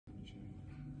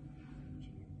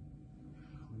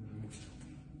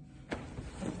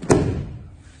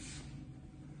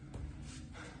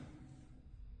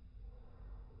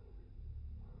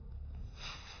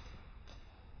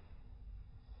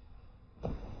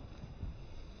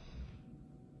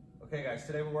Okay guys,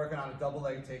 today we're working on a double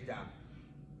leg takedown.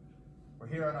 We're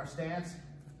here on our stance.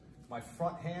 My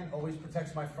front hand always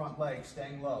protects my front leg,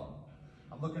 staying low.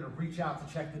 I'm looking to reach out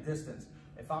to check the distance.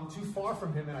 If I'm too far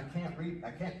from him and I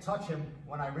can't touch him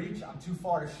when I reach, I'm too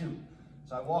far to shoot.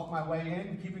 So I walk my way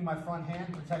in, keeping my front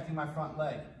hand, protecting my front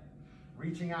leg.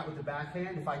 Reaching out with the back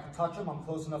hand, if I can touch him, I'm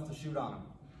close enough to shoot on him.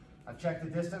 I've checked the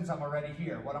distance, I'm already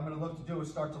here. What I'm gonna look to do is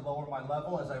start to lower my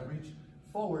level as I reach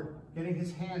forward, getting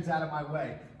his hands out of my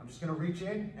way. I'm just gonna reach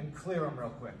in and clear him real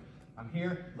quick. I'm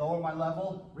here, lower my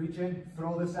level, reach in,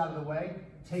 throw this out of the way,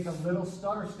 take a little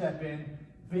stutter step in,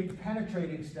 big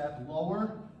penetrating step,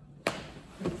 lower,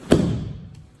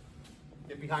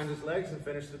 get behind his legs and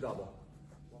finish the double.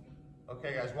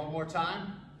 Okay guys, one more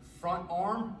time. Front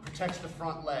arm protects the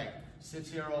front leg,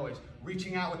 sits here always.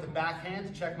 Reaching out with the back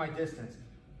hand to check my distance.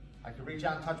 I can reach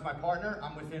out and touch my partner,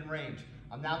 I'm within range.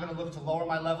 I'm now gonna look to lower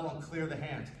my level and clear the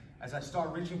hands. As I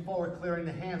start reaching forward, clearing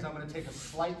the hands, I'm gonna take a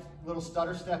slight little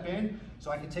stutter step in so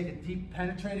I can take a deep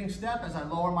penetrating step as I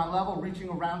lower my level, reaching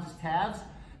around his calves.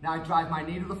 Now I drive my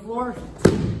knee to the floor,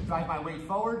 drive my weight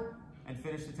forward, and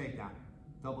finish the takedown.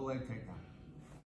 Double leg takedown.